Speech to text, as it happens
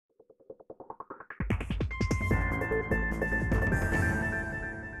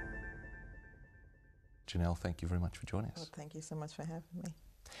Genelle, thank you very much for joining us. Well, thank you so much for having me.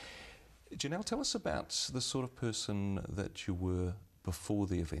 Genelle, tell us about the sort of person that you were before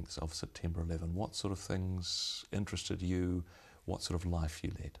the events of September 11. What sort of things interested you? What sort of life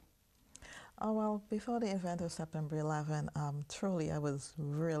you led? Oh, well, before the event of September 11, truly I was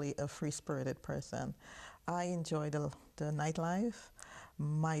really a free-spirited person. I enjoyed the nightlife.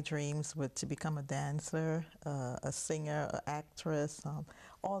 My dreams were to become a dancer, a singer, an actress,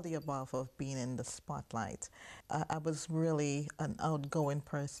 all the above of being in the spotlight. I was really an outgoing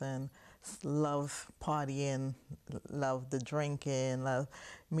person, loved partying, loved the drinking, loved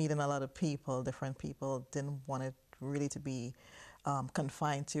meeting a lot of people, different people, didn't want it really to be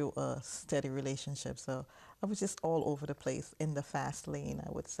confined to a steady relationship. So I was just all over the place in the fast lane,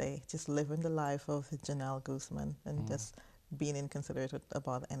 I would say, just living the life of Genelle Guzman and just being inconsiderate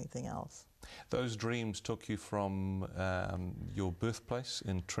about anything else. Those dreams took you from your birthplace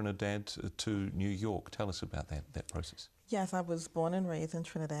in Trinidad to New York. Tell us about that process. Yes, I was born and raised in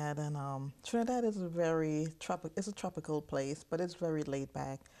Trinidad, and Trinidad is it's a tropical place, but it's very laid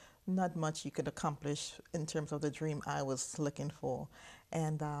back. Not much you could accomplish in terms of the dream I was looking for.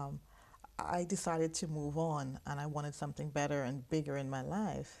 And I decided to move on, and I wanted something better and bigger in my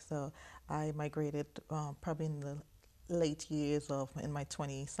life. So I migrated probably in the late years in my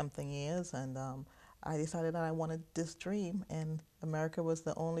 20-something years, and I decided that I wanted this dream, and America was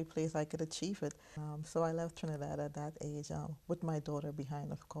the only place I could achieve it. So I left Trinidad at that age with my daughter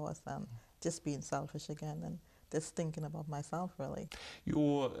behind, of course, just being selfish again and just thinking about myself, really.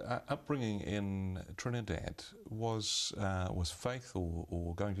 Your upbringing in Trinidad was faith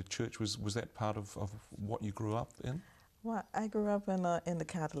or going to church? Was that part of what you grew up in? Well, I grew up in the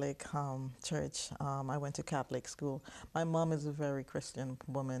Catholic church. I went to Catholic school. My mom is a very Christian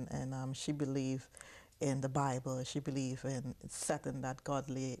woman, and she believed in the Bible. She believed in setting that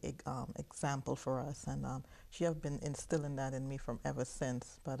godly example for us, and she has been instilling that in me from ever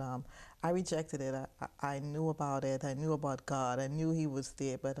since. But I rejected it. I knew about it. I knew about God. I knew He was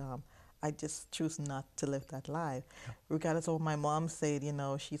there, but I just choose not to live that life. Yeah. Regardless of what my mom said, you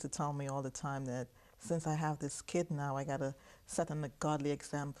know, she used to tell me all the time that since I have this kid now, I gotta set a godly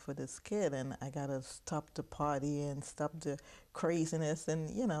example for this kid, and I gotta stop the party and stop the craziness, and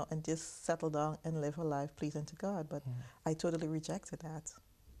you know, and just settle down and live a life pleasing to God. But I totally rejected that.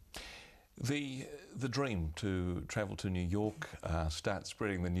 The dream to travel to New York, start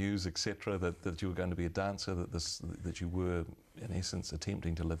spreading the news, etc., that you were going to be a dancer, that you were in essence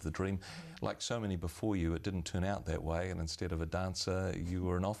attempting to live the dream. Like so many before you, it didn't turn out that way, and instead of a dancer, you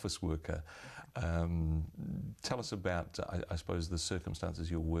were an office worker. Tell us about, I suppose, the circumstances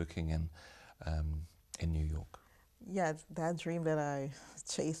you're working in New York. Yeah, that dream that I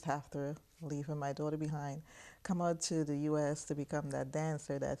chased after leaving my daughter behind, come out to the U.S. to become that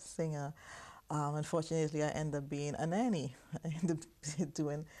dancer, that singer. Unfortunately, I ended up being a nanny. I ended up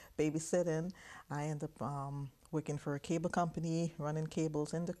doing babysitting. I ended up working for a cable company, running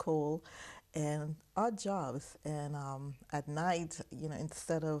cables in the coal, and odd jobs. And at night, you know,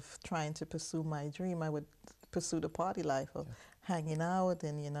 instead of trying to pursue my dream, I would pursue the party life of hanging out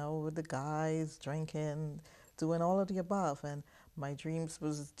and, you know, with the guys, drinking, doing all of the above. And my dreams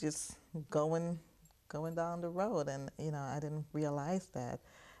was just going down the road, and you know, I didn't realize that.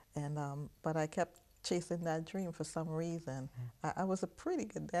 And but I kept chasing that dream for some reason. I was a pretty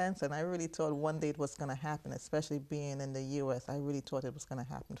good dancer, and I really thought one day it was going to happen, especially being in the U.S. I really thought it was going to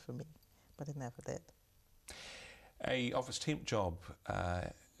happen for me, but it never did. A office temp job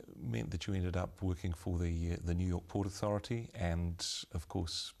meant that you ended up working for the New York Port Authority, and of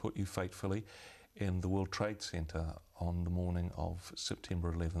course put you faithfully in the World Trade Center on the morning of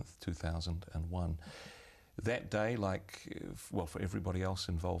September 11th, 2001. That day, well, for everybody else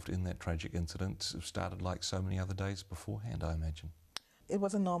involved in that tragic incident, started like so many other days beforehand, I imagine. It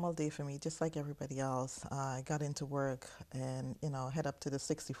was a normal day for me, just like everybody else. I got into work and, you know, head up to the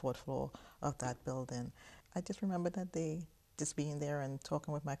 64th floor of that building. I just remember that day, just being there and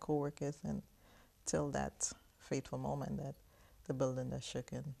talking with my coworkers, and till that fateful moment that the building that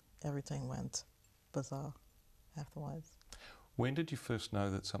shook and everything went bizarre afterwards. When did you first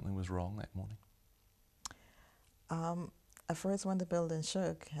know that something was wrong that morning? At first, when the building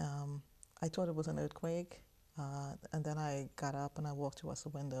shook, I thought it was an earthquake, and then I got up and I walked towards the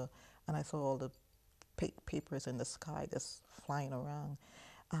window, and I saw all the papers in the sky just flying around.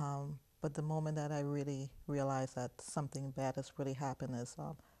 But the moment that I really realized that something bad has really happened is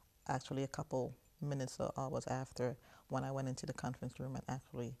actually a couple minutes or hours after, when I went into the conference room and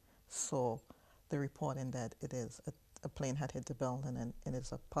actually saw the reporting that it is a plane had hit the building, and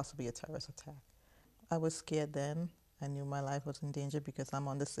it's possibly a terrorist attack. I was scared then. I knew my life was in danger because I'm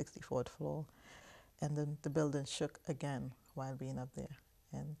on the 64th floor. and then the building shook again while being up there.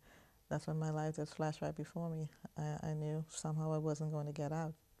 And that's when my life just flashed right before me. I knew somehow I wasn't going to get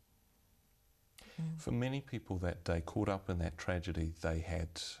out. For many people that day, caught up in that tragedy, they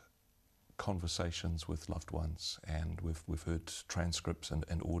had conversations with loved ones, and we've heard transcripts and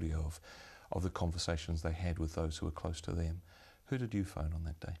audio of the conversations they had with those who were close to them. Who did you phone on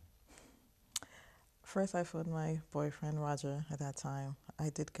that day? First, I phoned my boyfriend, Roger, at that time. I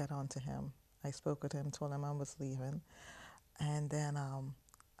did get on to him. I spoke with him, told him I was leaving. And then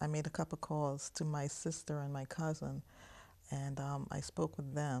I made a couple calls to my sister and my cousin. And I spoke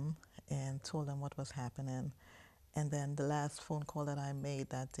with them and told them what was happening. And then the last phone call that I made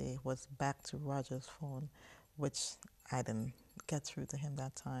that day was back to Roger's phone, which I didn't get through to him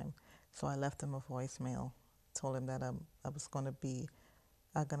that time. So I left him a voicemail, told him that I was going to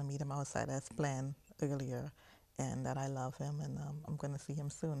meet him outside as planned earlier, and that I love him, and I'm going to see him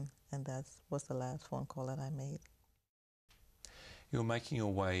soon. And that was the last phone call that I made. You were making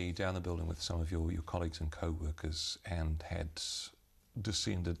your way down the building with some of your colleagues and co-workers and had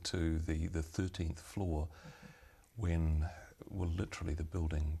descended to the 13th floor when, well, literally the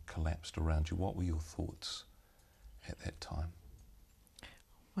building collapsed around you. What were your thoughts at that time?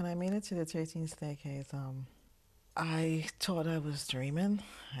 When I made it to the 13th staircase, I thought I was dreaming.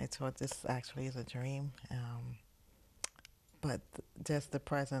 I thought this actually is a dream. But just the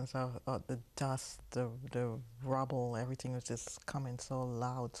presence of the dust, the rubble, everything was just coming so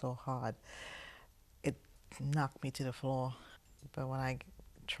loud, so hard. It knocked me to the floor. But when I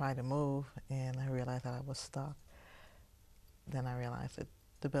tried to move and I realized that I was stuck, then I realized that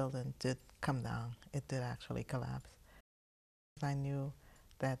the building did come down. It did actually collapse. I knew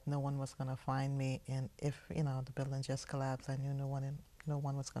that no one was going to find me, and if the building just collapsed, I knew no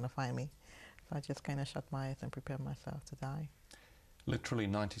one was going to find me. So I just kind of shut my eyes and prepared myself to die. Literally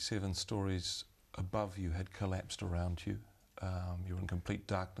 97 stories above you had collapsed around you. You were in complete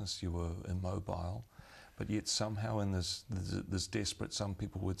darkness, you were immobile, but yet somehow in this desperate, some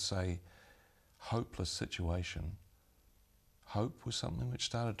people would say, hopeless situation, hope was something which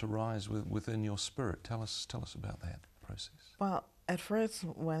started to rise within your spirit. Tell us about that process. Well, at first,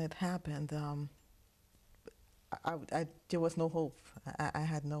 when it happened, there was no hope. I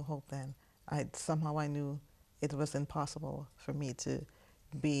had no hope then. Somehow I knew it was impossible for me to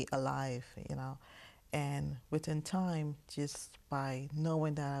be alive, And within time, just by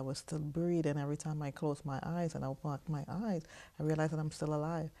knowing that I was still breathing, every time I closed my eyes and I opened my eyes, I realized that I'm still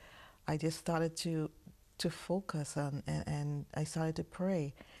alive. I just started to focus on, and I started to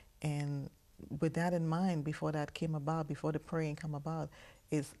pray. And with that in mind, before that came about, before the praying came about,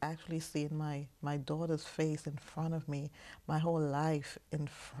 is actually seeing my daughter's face in front of me, my whole life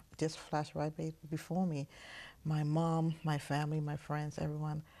just flashed right before me. My mom, my family, my friends,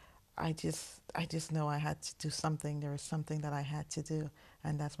 everyone. I just know I had to do something. There was something that I had to do,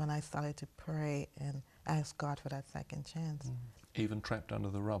 and that's when I started to pray and ask God for that second chance. Even trapped under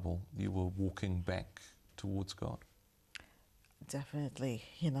the rubble, you were walking back towards God? Definitely.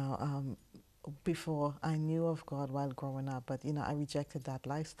 Before I knew of God while growing up, but I rejected that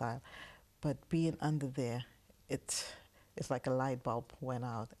lifestyle. But being under there, it's like a light bulb went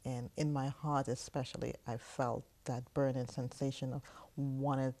out, and in my heart especially, I felt that burning sensation of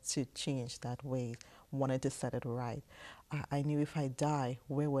wanted to change that way, wanted to set it right. I knew if I die,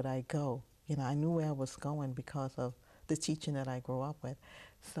 where would I go? I knew where I was going because of the teaching that I grew up with.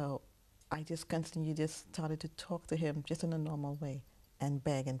 So I just started to talk to him just in a normal way and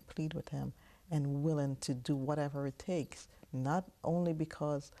beg and plead with him and willing to do whatever it takes, not only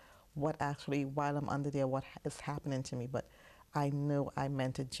because while I'm under there, what is happening to me, but I knew I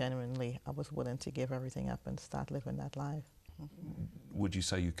meant it genuinely. I was willing to give everything up and start living that life. Would you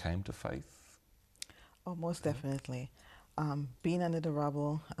say you came to faith? Oh, most definitely. Being under the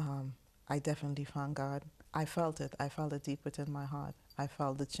rubble, I definitely found God. I felt it. I felt it deep within my heart. I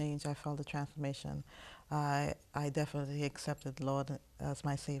felt the change. I felt the transformation. I definitely accepted the Lord as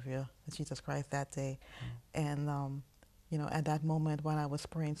my Savior, Jesus Christ, that day. And, at that moment when I was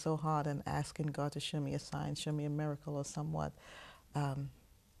praying so hard and asking God to show me a sign, show me a miracle or somewhat,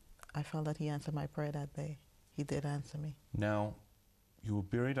 I felt that He answered my prayer that day. He did answer me. Now, you were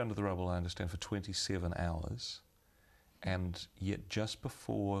buried under the rubble, I understand, for 27 hours. And yet just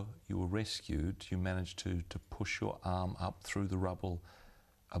before you were rescued, you managed to push your arm up through the rubble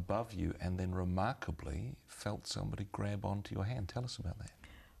above you and then remarkably felt somebody grab onto your hand. Tell us about that.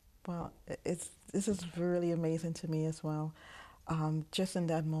 Well, this is really amazing to me as well. Just in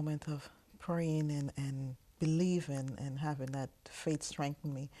that moment of praying and believing and having that faith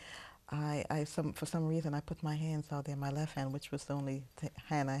strengthen me, for some reason I put my hands out there, my left hand, which was the only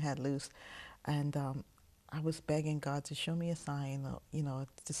hand I had loose. And I was begging God to show me a sign,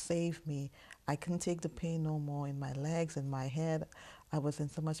 to save me. I couldn't take the pain no more in my legs, in my head. I was in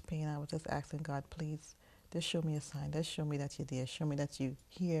so much pain. I was just asking God, please, just show me a sign. Just show me that you're there. Show me that you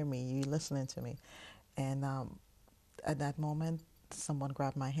hear me. You're listening to me. And at that moment, someone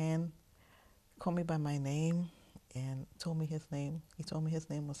grabbed my hand, called me by my name, and told me his name. He told me his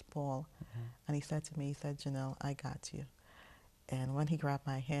name was Paul. Mm-hmm. And he said to me, he said, Genelle, I got you. And when he grabbed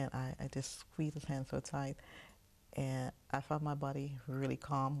my hand, I just squeezed his hand so tight. And I felt my body really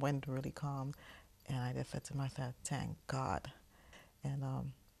calm, went really calm. And I just said to myself, thank God. And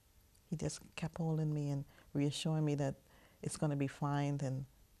he just kept holding me and reassuring me that it's going to be fine and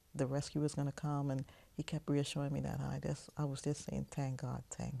the rescue was going to come. And he kept reassuring me that. And I was just saying, thank God,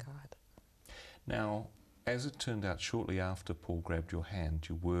 thank God. Now, as it turned out, shortly after Paul grabbed your hand,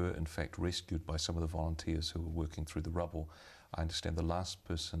 you were in fact rescued by some of the volunteers who were working through the rubble. I understand the last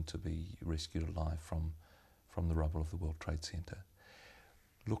person to be rescued alive from the rubble of the World Trade Center.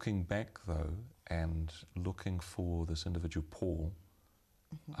 Looking back though, and looking for this individual Paul,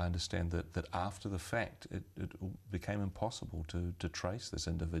 mm-hmm. I understand that after the fact it became impossible to trace this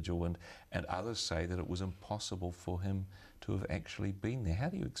individual, and others say that it was impossible for him to have actually been there. How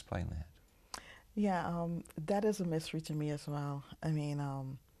do you explain that? Yeah, that is a mystery to me as well. I mean,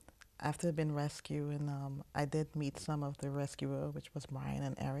 after I've been rescued, and I did meet some of the rescuers, which was Brian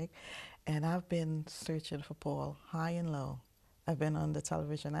and Eric, and I've been searching for Paul high and low. I've been on the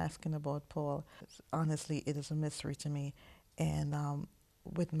television asking about Paul. Honestly, it is a mystery to me. And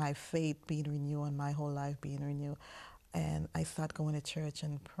with my faith being renewed and my whole life being renewed, and I started going to church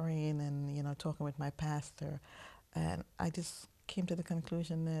and praying and, talking with my pastor, and I just came to the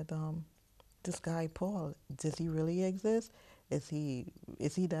conclusion that this guy Paul, does he really exist? Is he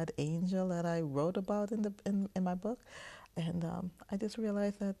that angel that I wrote about in my book? And I just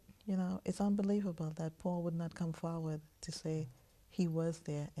realized that it's unbelievable that Paul would not come forward to say he was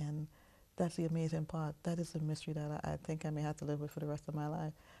there, and that's the amazing part. That is a mystery that I think I may have to live with for the rest of my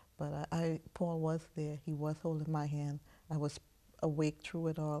life. But Paul was there. He was holding my hand. I was awake through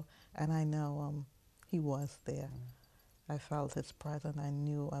it all, and I know he was there. I felt his presence. I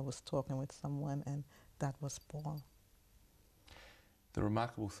knew I was talking with someone, and that was Paul. The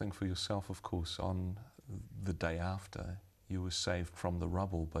remarkable thing for yourself, of course, on the day after, you were saved from the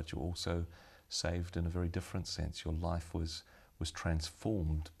rubble, but you were also saved in a very different sense. Your life was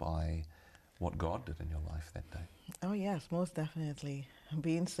transformed by what God did in your life that day. Oh yes, most definitely.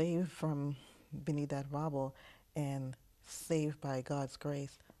 Being saved from beneath that rubble and saved by God's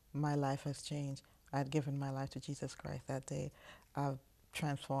grace, my life has changed. I'd given my life to Jesus Christ that day. I've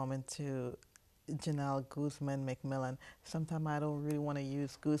transformed into Genelle Guzman-McMillan. Sometimes I don't really want to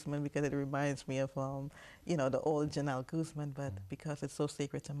use Guzman because it reminds me of, the old Genelle Guzman, but because it's so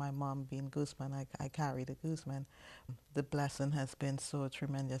sacred to my mom being Guzman, I carry the Guzman. The blessing has been so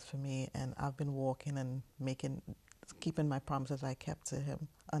tremendous for me, and I've been walking and keeping my promises I kept to him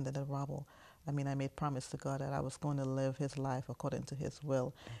under the rubble. I mean, I made promise to God that I was going to live his life according to his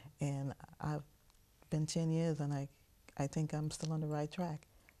will, and I've been 10 years, and I think I'm still on the right track,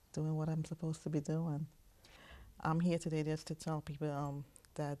 doing what I'm supposed to be doing. I'm here today just to tell people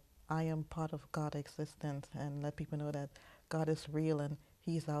that I am part of God's existence, and let people know that God is real and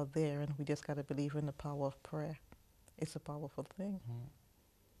he's out there, and we just got to believe in the power of prayer. It's a powerful thing. Mm.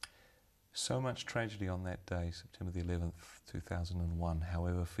 So much tragedy on that day, September the 11th, 2001.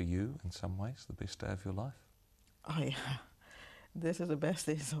 However, for you, in some ways, the best day of your life? Oh yeah, this is the best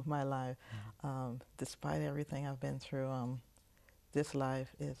days of my life. Despite everything I've been through, this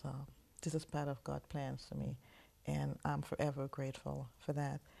life this is part of God's plans for me, and I'm forever grateful for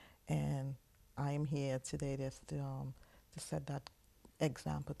that. And I am here today just to set that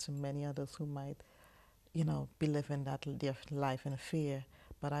example to many others who might, be living their life in fear.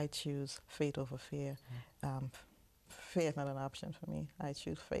 But I choose faith over fear. Fear is not an option for me. I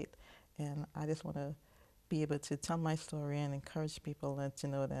choose faith, and I just want to be able to tell my story and encourage people and to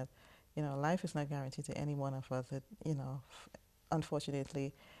know that, life is not guaranteed to any one of us.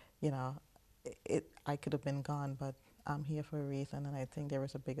 Unfortunately, I could have been gone, but I'm here for a reason, and I think there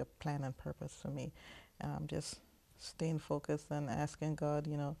is a bigger plan and purpose for me. And I'm just staying focused and asking God,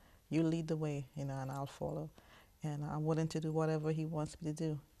 you lead the way, and I'll follow. And I'm willing to do whatever he wants me to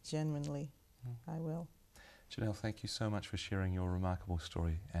do, genuinely. I will. Genelle, thank you so much for sharing your remarkable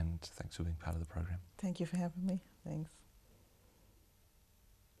story, and thanks for being part of the program. Thank you for having me. Thanks.